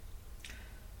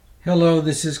Hello,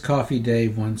 this is Coffee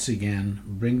Dave once again,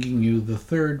 bringing you the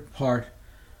third part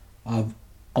of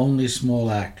Only Small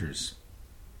Actors.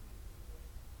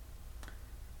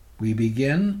 We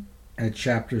begin at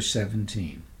chapter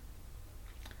 17,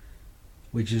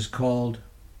 which is called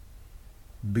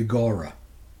Bigorra.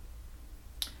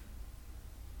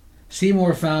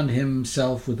 Seymour found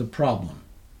himself with a problem,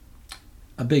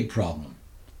 a big problem.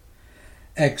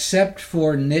 Except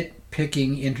for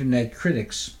nitpicking internet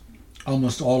critics,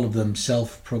 almost all of them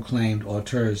self-proclaimed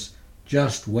auteurs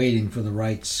just waiting for the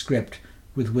right script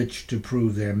with which to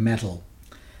prove their mettle.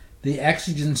 The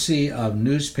exigency of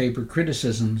newspaper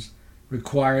criticisms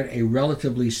required a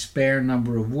relatively spare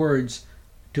number of words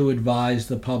to advise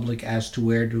the public as to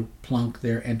where to plunk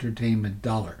their entertainment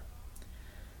dollar.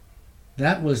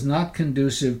 That was not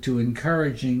conducive to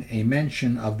encouraging a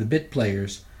mention of the bit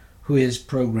players who his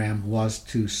program was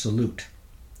to salute.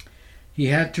 He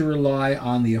had to rely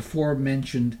on the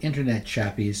aforementioned internet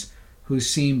chappies who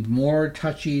seemed more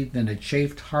touchy than a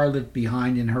chafed harlot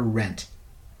behind in her rent.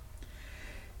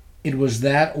 It was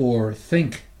that or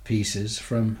think pieces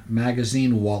from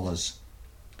magazine wallahs,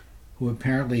 who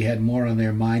apparently had more on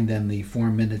their mind than the 4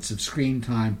 minutes of screen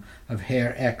time of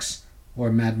Herr X or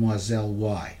Mademoiselle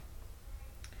Y.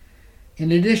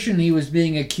 In addition, he was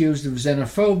being accused of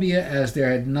xenophobia as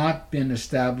there had not been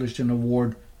established an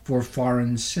award for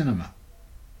foreign cinema.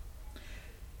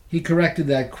 He corrected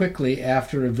that quickly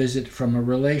after a visit from a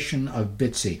relation of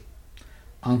Bitsy,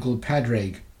 Uncle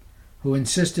Padraig, who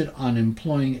insisted on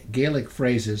employing Gaelic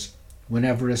phrases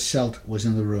whenever a Celt was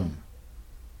in the room.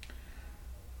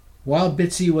 While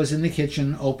Bitsy was in the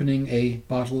kitchen opening a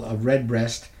bottle of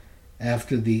Redbreast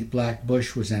after the Black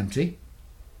Bush was empty,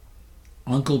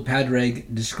 Uncle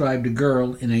Padraig described a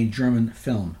girl in a German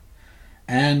film,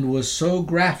 and was so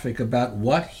graphic about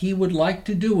what he would like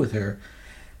to do with her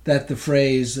that the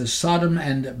phrase Sodom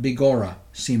and Bigorra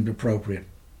seemed appropriate.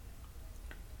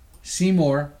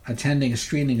 Seymour, attending a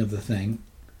screening of the thing,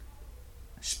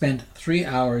 spent 3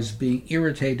 hours being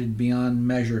irritated beyond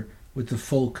measure with the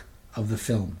folk of the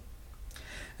film,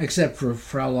 except for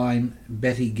Fraulein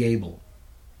Betty Gable.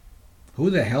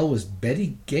 Who the hell was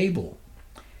Betty Gable?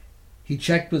 He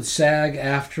checked with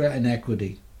SAG-AFTRA and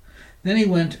Equity. Then he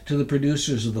went to the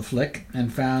producers of the flick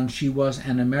and found she was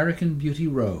an American Beauty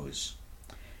Rose.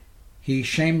 He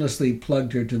shamelessly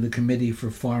plugged her to the Committee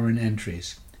for Foreign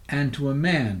Entries, and to a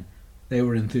man they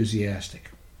were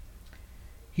enthusiastic.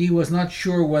 He was not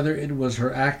sure whether it was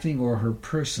her acting or her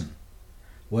person.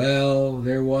 Well,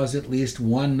 there was at least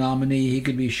one nominee he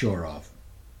could be sure of.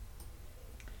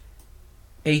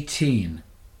 18.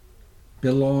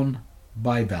 Billon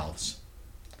Bivalves.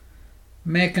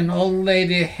 Make an old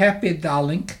lady happy,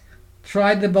 darling.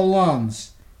 Try the ballons.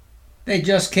 They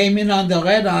just came in on the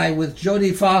red eye with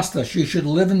Jodie Foster. She should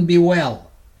live and be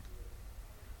well.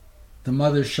 The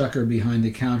mother shucker behind the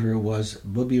counter was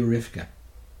Bubby Rivka.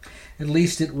 At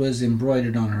least it was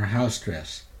embroidered on her house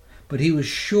dress, but he was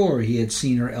sure he had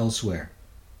seen her elsewhere.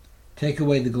 Take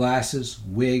away the glasses,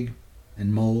 wig,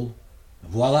 and mole.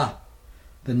 Voila!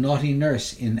 The naughty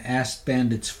nurse in Ass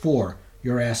Bandits 4,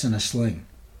 Your Ass in a Sling.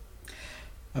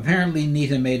 Apparently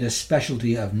Nita made a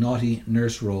specialty of naughty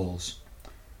nurse roles.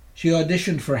 She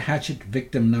auditioned for Hatchet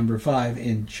Victim No. 5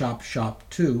 in Chop Shop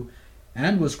 2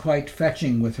 and was quite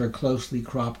fetching with her closely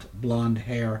cropped blonde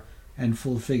hair and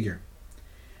full figure.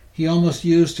 He almost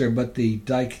used her, but the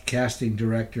Dyke casting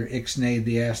director ixnayed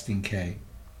the asking K.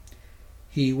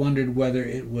 He wondered whether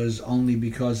it was only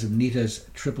because of Nita's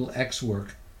XXX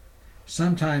work.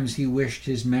 Sometimes he wished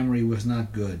his memory was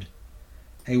not good.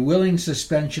 A willing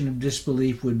suspension of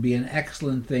disbelief would be an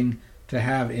excellent thing to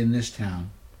have in this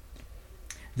town.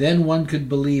 Then one could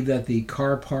believe that the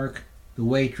car park, the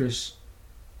waitress,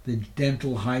 the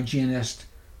dental hygienist,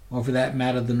 or for that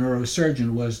matter the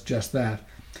neurosurgeon was just that,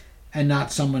 and not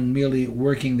someone merely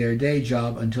working their day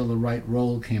job until the right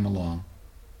role came along.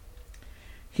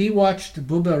 He watched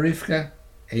Bubba Rivka,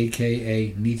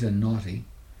 a.k.a. Nita Naughty,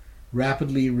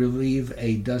 rapidly relieve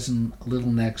a dozen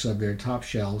little necks of their top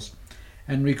shells,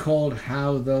 and recalled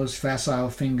how those facile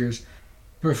fingers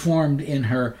performed in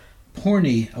her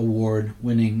Porny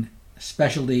Award-winning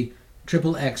specialty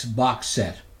XXX box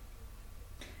set.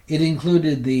 It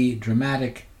included the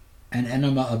dramatic An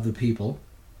Enema of the People,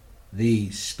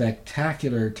 the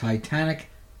spectacular Titanic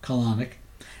colonic,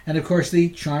 and of course the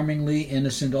charmingly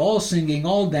innocent, all-singing,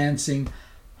 all-dancing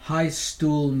High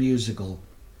Stool musical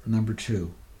No.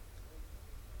 2.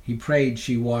 He prayed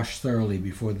she washed thoroughly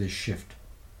before this shift.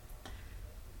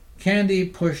 Candy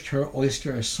pushed her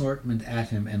oyster assortment at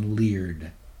him and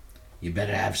leered. "You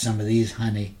better have some of these,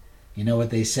 honey. You know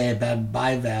what they say about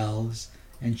bivalves."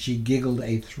 And she giggled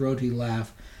a throaty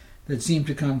laugh that seemed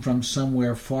to come from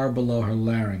somewhere far below her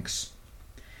larynx.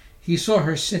 He saw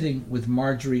her sitting with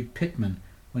Marjorie Pittman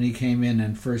when he came in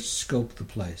and first scoped the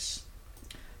place.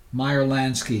 Meyer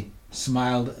Lansky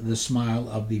smiled the smile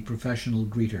of the professional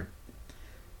greeter.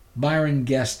 Byron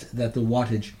guessed that the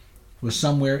wattage was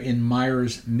somewhere in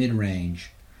Meyer's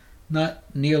mid-range, not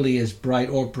nearly as bright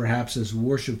or perhaps as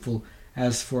worshipful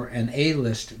as for an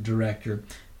A-list director,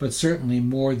 but certainly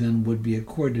more than would be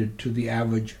accorded to the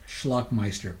average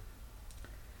schlockmeister.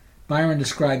 Byron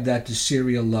described that to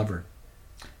serial lover.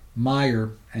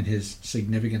 Meyer and his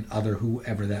significant other,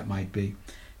 whoever that might be,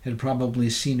 had probably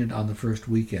seen it on the first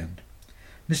weekend.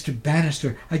 "Mr.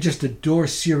 Bannister, I just adore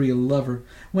Serial Lover.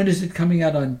 When is it coming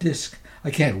out on disc?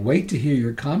 I can't wait to hear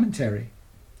your commentary."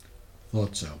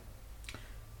 Thought so.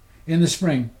 In the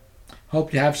spring.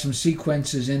 Hope to have some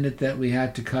sequences in it that we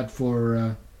had to cut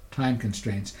for time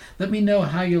constraints. Let me know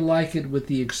how you like it with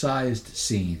the excised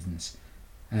scenes.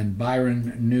 And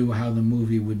Byron knew how the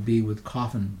movie would be with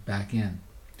Coffin back in.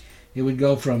 It would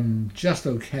go from just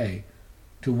okay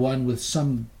to one with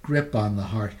some grip on the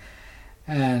heart.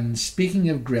 And speaking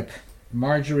of grip,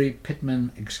 Marjorie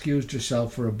Pittman excused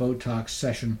herself for a Botox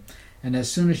session, and as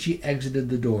soon as she exited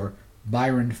the door,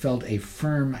 Byron felt a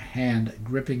firm hand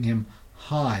gripping him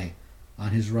high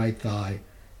on his right thigh,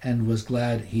 and was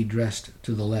glad he dressed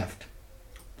to the left.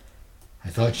 "I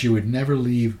thought you would never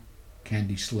leave,"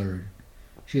 Candy slurred.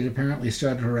 She had apparently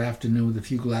started her afternoon with a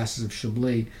few glasses of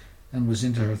Chablis and was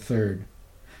into her third.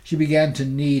 She began to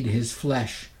knead his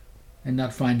flesh, and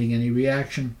not finding any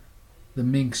reaction, the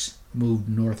minx moved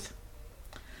north.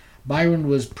 Byron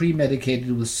was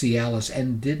premedicated with Cialis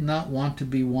and did not want to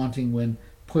be wanting when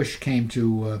push came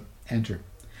to enter.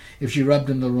 If she rubbed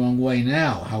him the wrong way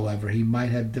now, however, he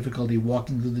might have difficulty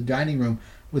walking through the dining room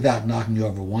without knocking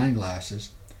over wine glasses.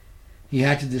 He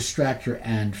had to distract her,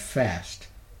 and fast.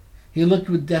 He looked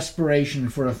with desperation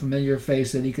for a familiar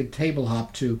face that he could table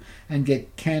hop to and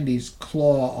get Candy's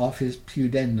claw off his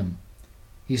pudendum.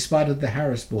 He spotted the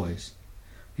Harris boys.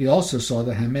 He also saw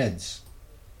the Hameds.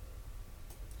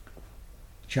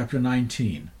 Chapter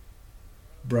 19.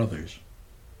 Brothers.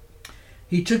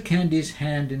 He took Candy's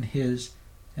hand in his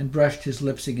and brushed his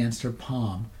lips against her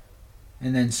palm,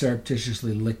 and then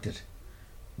surreptitiously licked it.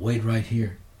 "Wait right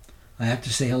here. I have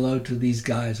to say hello to these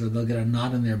guys or they'll get a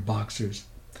knot in their boxers."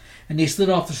 And he slid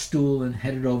off the stool and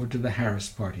headed over to the Harris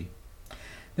party.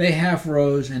 They half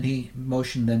rose, and he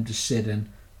motioned them to sit and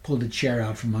pulled a chair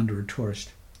out from under a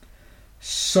tourist.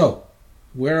 "So,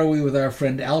 where are we with our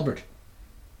friend Albert?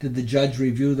 Did the judge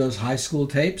review those high school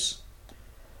tapes?"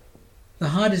 "The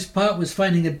hardest part was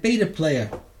finding a beta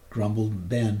player," grumbled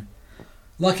Ben.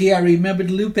 "Lucky I remembered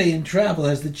Lupe in travel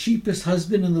has the cheapest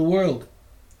husband in the world."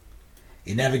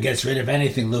 "He never gets rid of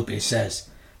anything, Lupe says.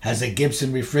 Has a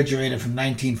Gibson refrigerator from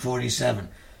 1947.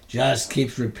 Just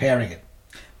keeps repairing it.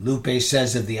 Lupe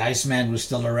says if the Iceman was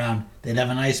still around, they'd have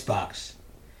an icebox."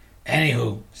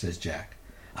 "Anywho," says Jack,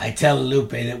 "I tell Lupe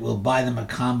that we'll buy them a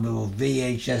combo of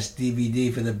VHS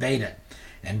DVD for the beta,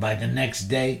 and by the next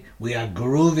day we are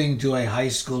grooving to a high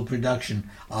school production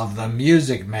of The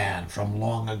Music Man from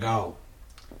long ago."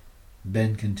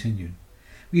 Ben continued.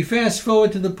 "We fast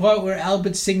forward to the part where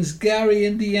Albert sings Gary,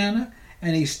 Indiana,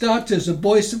 and he starts as a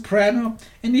boy soprano,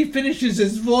 and he finishes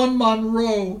as Vaughn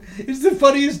Monroe. It's the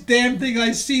funniest damn thing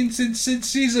I've seen since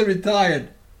Caesar retired."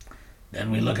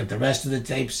 "Then we look at the rest of the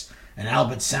tapes, and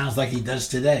Albert sounds like he does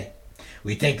today.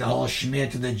 We take the whole schmear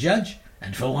to the judge,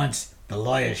 and for once the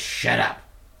lawyers shut up."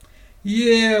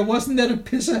 "Yeah, wasn't that a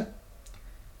pisser?"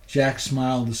 Jack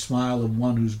smiled the smile of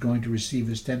one who's going to receive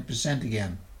his 10%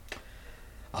 again.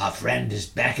 "Our friend is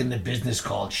back in the business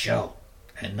called show,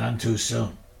 and none too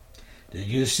soon. Did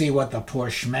you see what the poor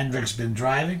Schmendrick's been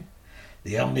driving?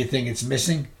 The only thing it's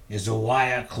missing is a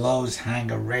wire clothes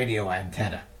hanger radio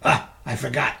antenna. Ah, I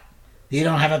forgot. You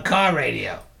don't have a car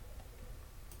radio."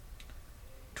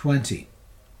 20.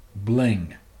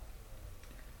 Bling.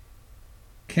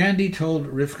 Candy told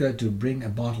Rivka to bring a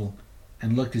bottle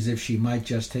and looked as if she might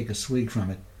just take a swig from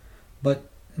it, but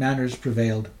manners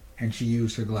prevailed and she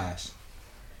used her glass.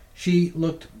 She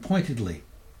looked pointedly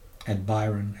at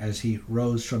Byron as he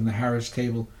rose from the Harris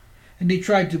table, and he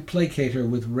tried to placate her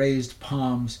with raised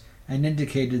palms and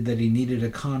indicated that he needed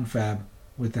a confab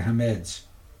with the Hameds.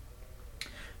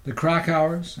 The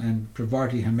Krakauers and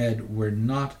Parvati Hamed were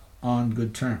not on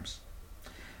good terms.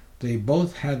 They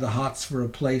both had the hots for a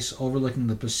place overlooking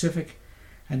the Pacific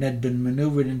and had been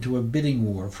maneuvered into a bidding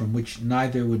war from which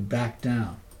neither would back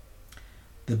down.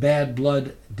 The bad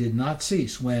blood did not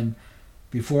cease when,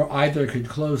 before either could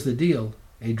close the deal,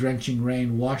 a drenching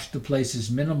rain washed the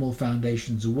place's minimal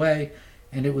foundations away,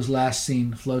 and it was last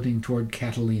seen floating toward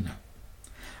Catalina.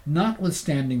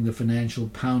 Notwithstanding the financial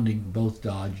pounding both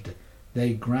dodged,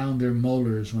 they ground their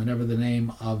molars whenever the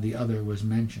name of the other was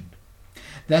mentioned.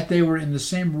 That they were in the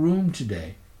same room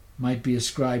today might be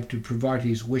ascribed to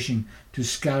Parvati's wishing to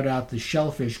scout out the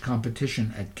shellfish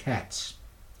competition at Cat's.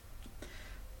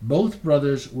 Both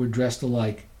brothers were dressed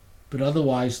alike, but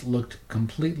otherwise looked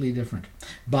completely different.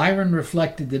 Byron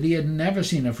reflected that he had never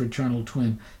seen a fraternal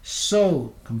twin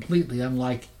so completely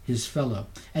unlike his fellow,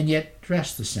 and yet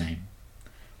dressed the same.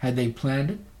 Had they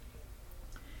planned it?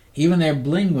 Even their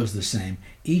bling was the same,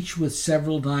 each with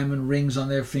several diamond rings on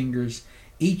their fingers,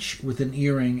 each with an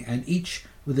earring, and each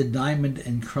with a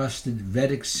diamond-encrusted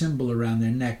Vedic symbol around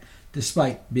their neck,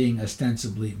 despite being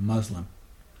ostensibly Muslim.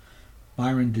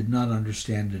 Byron did not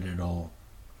understand it at all.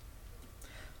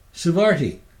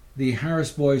 Suvarti, the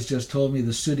Harris boys just told me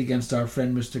the suit against our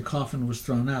friend Mr. Coffin was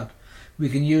thrown out. We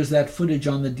can use that footage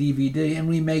on the DVD, and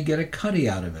we may get a cutty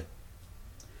out of it.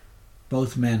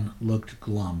 Both men looked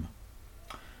glum.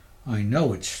 I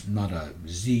know it's not a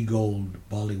Z-Gold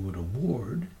Bollywood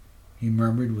award, he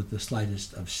murmured with the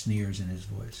slightest of sneers in his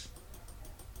voice.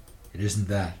 It isn't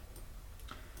that.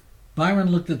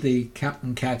 Byron looked at the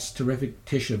Captain Cat's terrific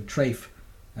tish of trafe,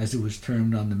 as it was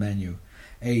termed on the menu,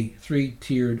 a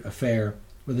three-tiered affair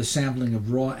with a sampling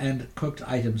of raw and cooked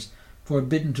items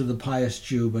forbidden to the pious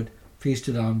Jew but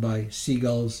feasted on by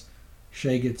seagulls,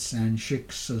 shagets, and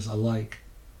shiksas alike.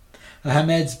 The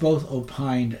Hameds both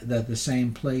opined that the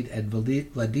same plate at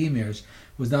Vladimir's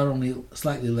was not only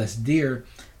slightly less dear,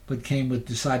 but came with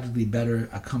decidedly better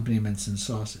accompaniments and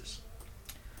sauces.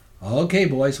 Okay,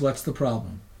 boys, what's the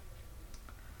problem?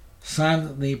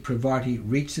 Silently, Parvati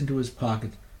reached into his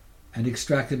pocket and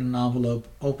extracted an envelope,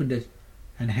 opened it,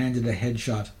 and handed a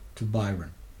headshot to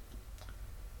Byron.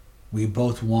 We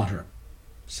both want her,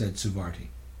 said Suvarti.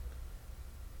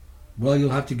 Well,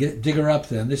 you'll have to dig her up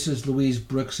then. This is Louise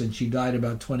Brooks, and she died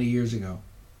about 20 years ago.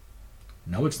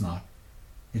 No, it's not.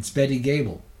 It's Betty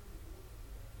Gable.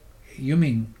 You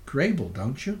mean Grable,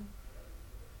 don't you?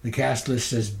 The cast list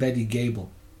says Betty Gable,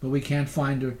 but we can't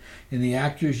find her in the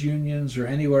actors' unions or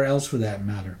anywhere else for that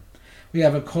matter. We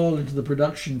have a call into the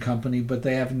production company, but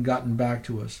they haven't gotten back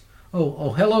to us.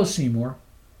 Oh, hello, Seymour.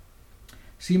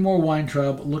 Seymour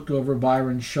Weintraub looked over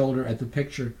Byron's shoulder at the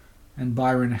picture, and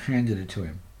Byron handed it to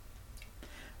him.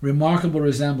 Remarkable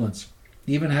resemblance.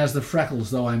 Even has the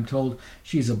freckles, though I'm told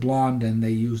she's a blonde and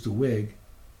they used a wig.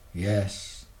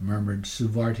 Yes, murmured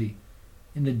Suvarti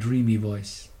in a dreamy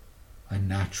voice. A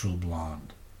natural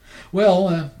blonde.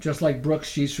 Well, just like Brooks,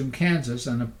 she's from Kansas,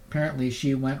 and apparently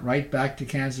she went right back to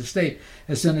Kansas State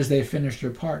as soon as they finished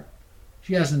her part.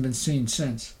 She hasn't been seen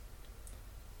since.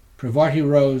 Parvati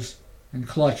rose and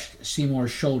clutched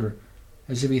Seymour's shoulder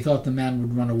as if he thought the man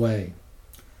would run away.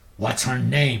 What's her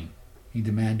name? He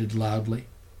demanded loudly.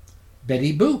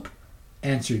 Betty Boop,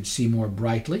 answered Seymour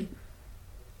brightly,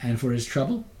 and for his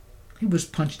trouble, he was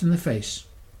punched in the face.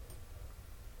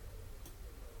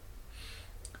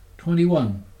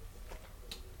 21.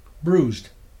 Bruised.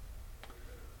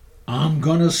 I'm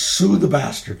gonna sue the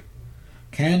bastard.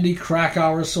 Candy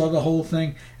Krakauer saw the whole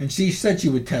thing, and she said she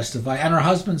would testify, and her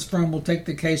husband's firm will take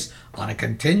the case on a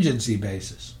contingency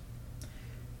basis.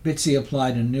 Bitsy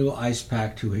applied a new ice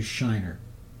pack to his shiner.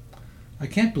 I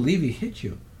can't believe he hit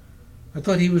you. I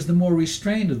thought he was the more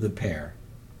restrained of the pair.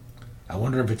 I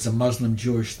wonder if it's a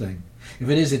Muslim-Jewish thing. If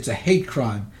it is, it's a hate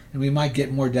crime, and we might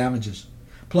get more damages.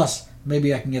 Plus,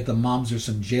 maybe I can get the momser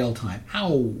some jail time.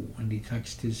 Ow! And he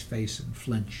touched his face and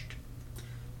flinched.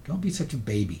 Don't be such a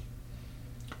baby.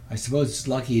 I suppose it's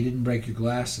lucky he didn't break your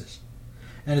glasses.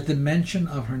 And at the mention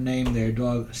of her name, their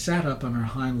dog sat up on her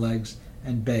hind legs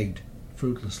and begged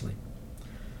fruitlessly.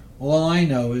 All I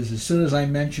know is as soon as I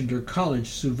mentioned her college,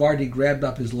 Suvarti grabbed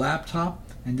up his laptop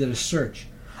and did a search.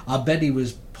 I'll bet he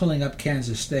was pulling up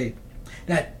Kansas State.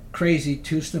 That crazy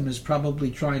twosome is probably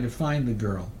trying to find the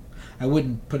girl. I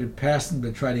wouldn't put it past him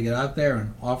to try to get out there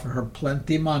and offer her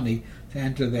plenty money to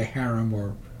enter their harem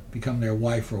or become their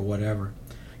wife or whatever.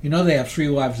 You know they have 3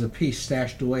 wives apiece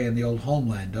stashed away in the old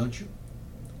homeland, don't you?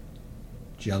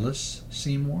 Jealous,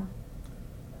 Seymour?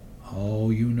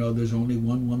 Oh, you know there's only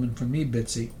one woman for me,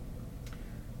 Bitsy.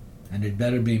 And it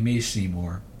better be me,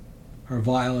 Seymour. Her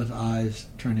violet eyes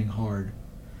turning hard.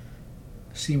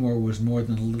 Seymour was more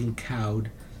than a little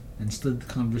cowed and slid the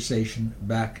conversation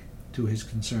back to his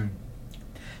concern.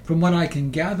 From what I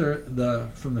can gather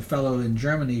from the fellow in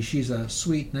Germany, she's a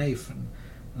sweet naif, and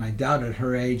I doubt at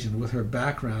her age and with her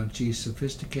background she's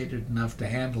sophisticated enough to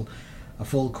handle a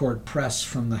full-court press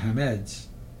from the Hameds.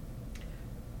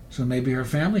 So maybe her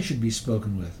family should be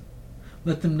spoken with.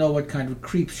 Let them know what kind of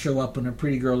creeps show up when a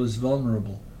pretty girl is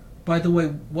vulnerable. By the way,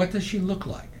 what does she look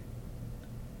like?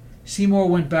 Seymour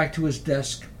went back to his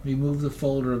desk, removed the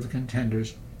folder of the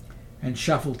contenders, and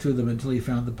shuffled through them until he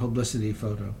found the publicity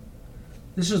photo.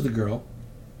 This is the girl.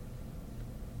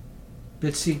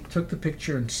 Bitsy took the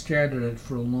picture and stared at it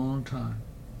for a long time.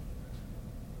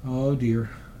 Oh dear.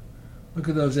 Look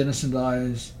at those innocent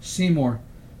eyes. Seymour,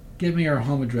 get me her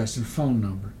home address and phone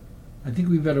number. I think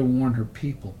we better warn her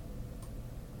people.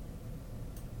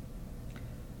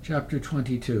 Chapter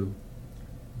 22.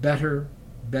 Better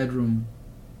Bedroom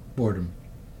Boredom.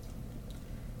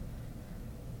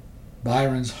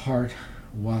 Byron's heart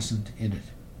wasn't in it.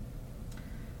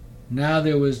 Now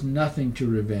there was nothing to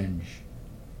revenge.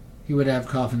 He would have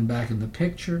Coffin back in the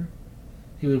picture.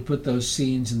 He would put those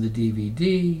scenes in the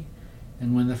DVD,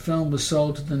 and when the film was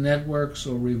sold to the networks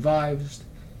or revised,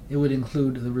 it would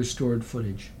include the restored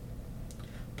footage.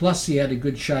 Plus, he had a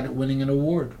good shot at winning an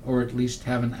award, or at least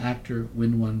have an actor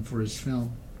win one for his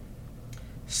film.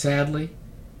 Sadly,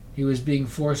 he was being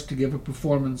forced to give a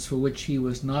performance for which he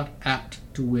was not apt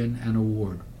to win an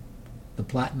award. The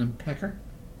Platinum Pecker?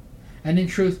 And in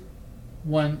truth,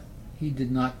 one he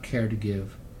did not care to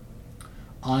give.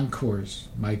 Encores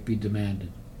might be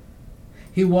demanded.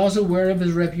 He was aware of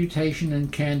his reputation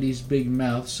and Candy's big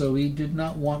mouth, so he did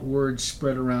not want word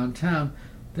spread around town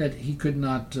that he could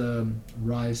not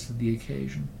rise to the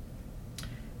occasion.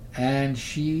 And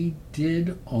she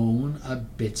did own a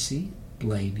Bitsy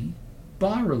Blaney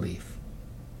bas-relief.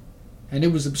 And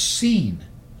it was obscene.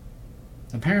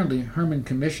 Apparently, Herman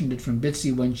commissioned it from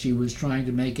Bitsy when she was trying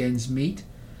to make ends meet.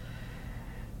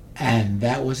 And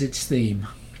that was its theme,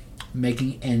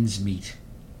 making ends meet.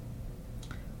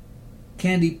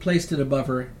 Candy placed it above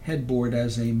her headboard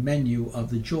as a menu of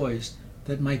the joys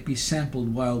that might be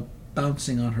sampled while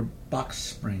bouncing on her box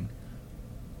spring.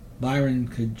 Byron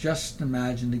could just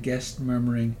imagine the guest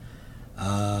murmuring,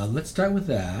 let's start with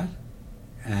that,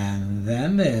 and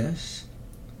then this,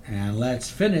 and let's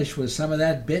finish with some of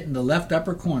that bit in the left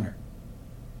upper corner.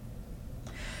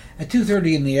 At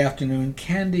 2:30 in the afternoon,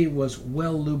 Candy was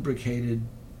well lubricated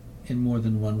in more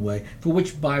than one way, for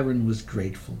which Byron was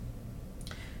grateful.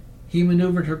 He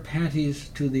maneuvered her panties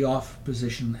to the off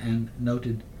position and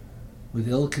noted, with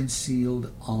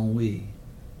ill-concealed ennui,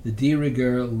 the de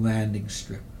rigueur landing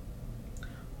strip.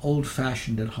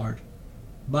 Old-fashioned at heart,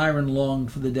 Byron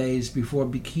longed for the days before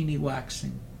bikini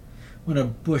waxing, when a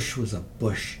bush was a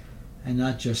bush and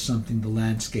not just something the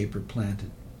landscaper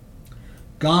planted.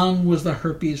 Gone was the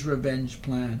herpes revenge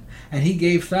plan, and he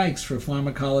gave thanks for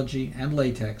pharmacology and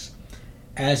latex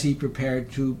as he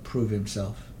prepared to prove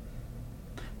himself.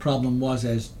 Problem was,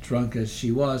 as drunk as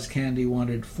she was, Candy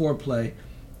wanted foreplay,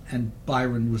 and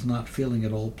Byron was not feeling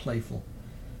at all playful.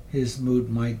 His mood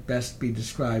might best be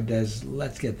described as,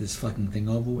 let's get this fucking thing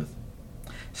over with.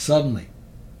 Suddenly,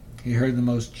 he heard the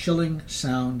most chilling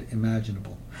sound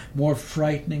imaginable, more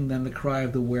frightening than the cry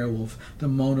of the werewolf, the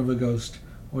moan of a ghost,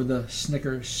 or the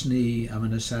snicker-snee of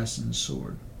an assassin's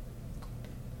sword.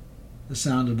 The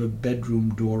sound of a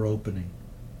bedroom door opening.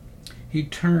 He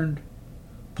turned,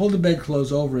 pulled the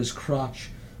bedclothes over his crotch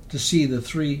to see the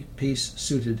three-piece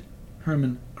suited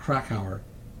Herman Krakauer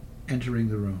entering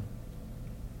the room.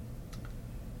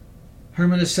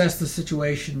 Herman assessed the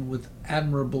situation with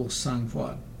admirable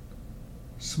sang-froid,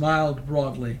 smiled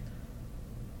broadly,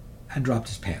 and dropped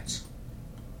his pants.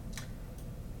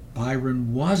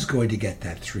 Byron was going to get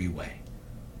that three-way,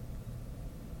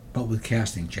 but with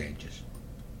casting changes.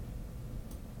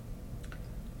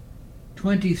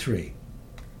 23.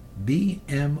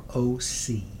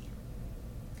 BMOC.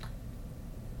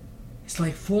 It's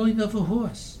like falling off a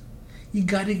horse. You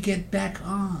got to get back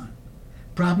on.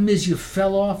 Problem is you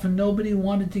fell off and nobody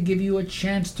wanted to give you a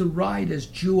chance to ride as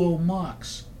Duo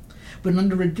Marx, but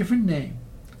under a different name,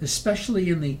 especially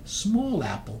in the small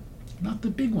apple, not the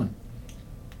big one.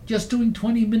 Just doing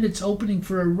 20 minutes opening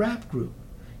for a rap group.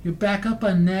 You're back up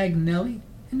on Nag Nelly,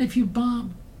 and if you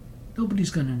bomb,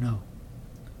 nobody's going to know.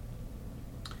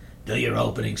 Do your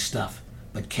opening stuff,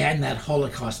 but can that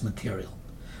Holocaust material.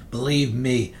 Believe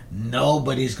me,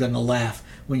 nobody's going to laugh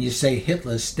when you say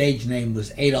Hitler's stage name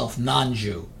was Adolf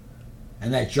Non-Jew.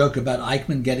 And that joke about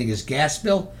Eichmann getting his gas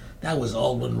bill, that was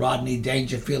old when Rodney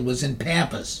Dangerfield was in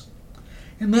Pampas.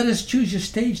 And let us choose your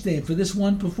stage name for this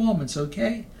one performance,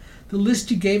 okay? The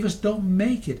list you gave us don't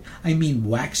make it. I mean,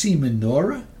 Waxy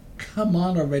Menorah? Come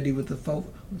on already with the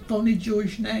phony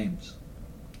Jewish names.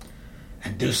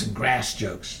 And do some grass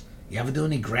jokes. You ever do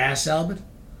any grass, Albert?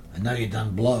 I know you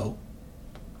done blow.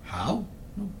 How?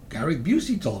 Well, Gary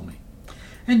Busey told me.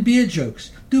 And beer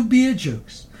jokes. Do beer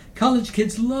jokes. College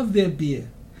kids love their beer.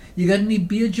 You got any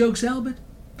beer jokes, Albert?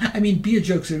 I mean, beer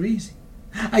jokes are easy.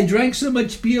 I drank so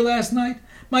much beer last night,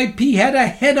 my pee had a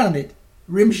head on it.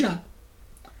 Rim shot.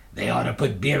 They ought to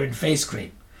put beer in face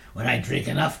cream. When I drink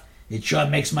enough, it sure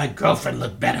makes my girlfriend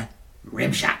look better.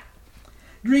 Rimshot.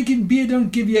 Drinking beer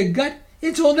don't give you a gut.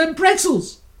 It's all them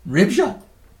pretzels. Rimshot.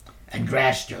 And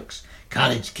grass jokes.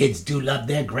 College kids do love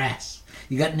their grass.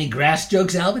 You got any grass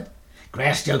jokes, Albert?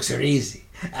 Grass jokes are easy.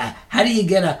 How do you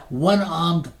get a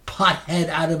one-armed pothead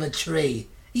out of a tree?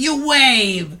 You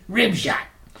wave. Rimshot.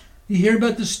 You hear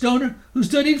about the stoner who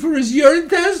studied for his urine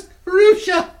test?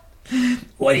 Rimshot.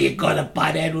 What do you call a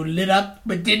pothead who lit up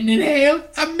but didn't inhale?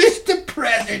 A Mr.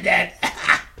 President.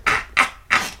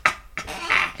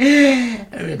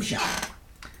 Rimshot.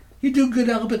 You do good,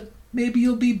 Albert. Maybe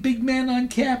you'll be big man on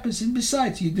campus, and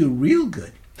besides, you do real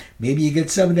good. Maybe you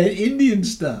get some of that Indian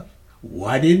stuff.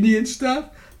 What Indian stuff?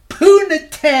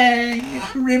 Poonatang!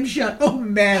 Rimshot. Oh,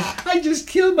 man, I just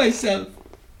killed myself.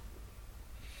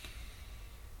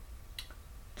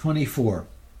 24.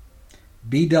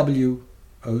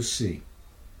 BWOC.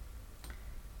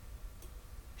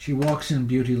 She walks in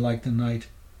beauty like the night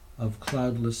of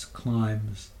cloudless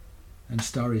climes and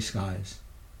starry skies,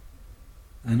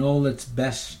 and all that's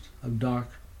best of dark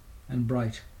and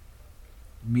bright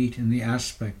meet in the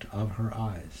aspect of her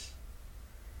eyes.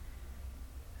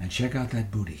 And check out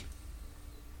that booty.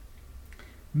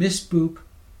 Miss Boop,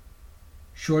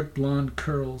 short blonde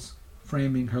curls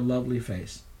framing her lovely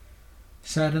face,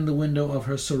 sat in the window of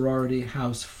her sorority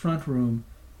house front room.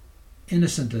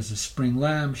 Innocent as a spring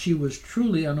lamb, she was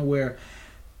truly unaware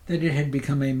that it had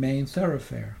become a main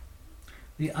thoroughfare.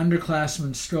 The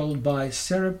underclassmen strolled by,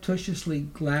 surreptitiously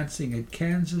glancing at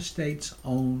Kansas State's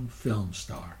own film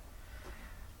star.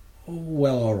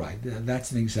 Well, all right,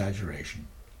 that's an exaggeration.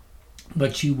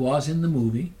 But she was in the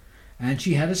movie, and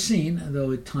she had a scene,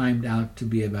 though it timed out to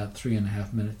be about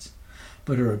 3.5 minutes.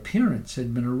 But her appearance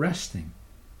had been arresting,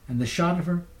 and the shot of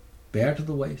her, bare to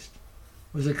the waist,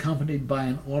 was accompanied by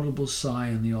an audible sigh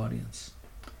in the audience.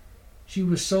 She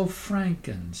was so frank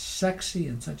and sexy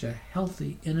in such a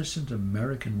healthy, innocent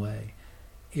American way,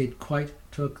 it quite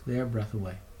took their breath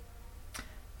away.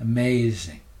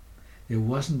 Amazing. There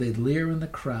wasn't a leer in the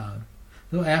crowd,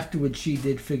 though afterwards she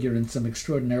did figure in some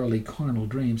extraordinarily carnal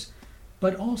dreams,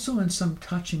 but also in some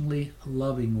touchingly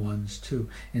loving ones, too,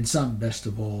 in some, best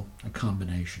of all, a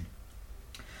combination.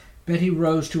 Betty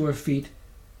rose to her feet,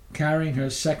 carrying her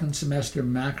second semester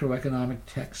macroeconomic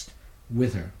text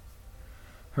with her,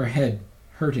 her head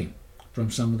hurting from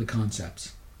some of the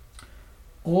concepts.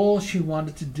 All she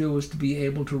wanted to do was to be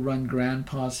able to run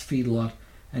Grandpa's feedlot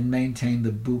and maintain the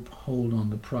Boop hold on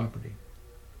the property.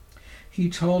 He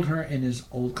told her in his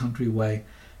old country way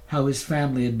how his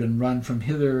family had been run from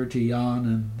hither to yon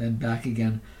and then back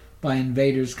again by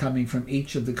invaders coming from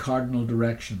each of the cardinal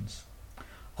directions.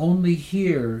 Only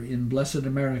here in blessed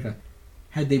America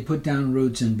had they put down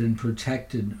roots and been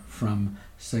protected from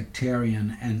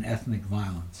sectarian and ethnic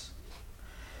violence.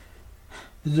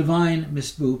 The divine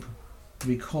Miss Boop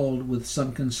recalled with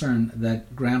some concern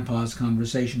that Grandpa's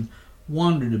conversation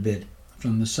wandered a bit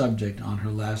from the subject on her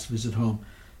last visit home,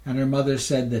 and her mother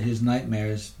said that his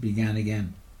nightmares began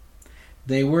again.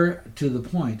 They were to the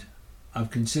point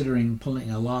of considering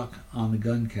pulling a lock on the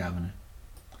gun cabinet.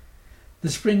 The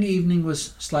spring evening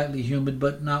was slightly humid,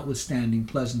 but notwithstanding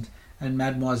pleasant, and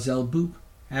Mademoiselle Boop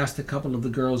asked a couple of the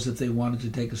girls if they wanted to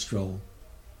take a stroll.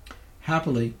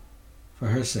 Happily, for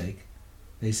her sake,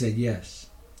 they said yes.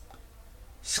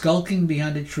 Skulking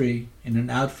behind a tree in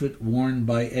an outfit worn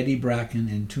by Eddie Bracken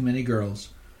in Too Many Girls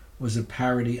was a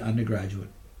parody undergraduate.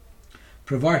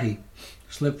 Pravarti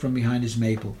slipped from behind his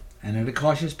maple and at a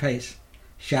cautious pace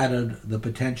shadowed the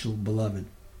potential beloved.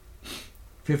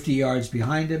 50 yards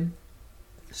behind him,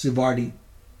 Suvarti,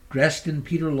 dressed in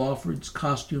Peter Lawford's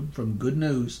costume from Good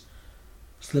News,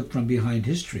 slipped from behind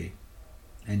his tree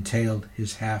and tailed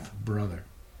his half-brother.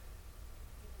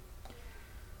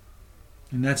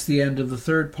 And that's the end of the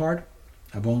third part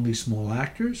of Only Small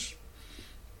Actors.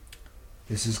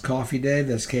 This is Coffee Dave.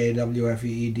 That's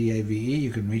KAWFEEDAVE.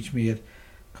 You can reach me at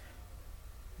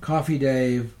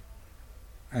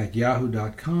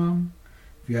coffeedave@yahoo.com.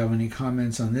 If you have any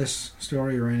comments on this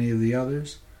story or any of the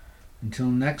others. Until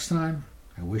next time,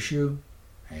 I wish you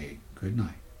a good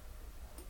night.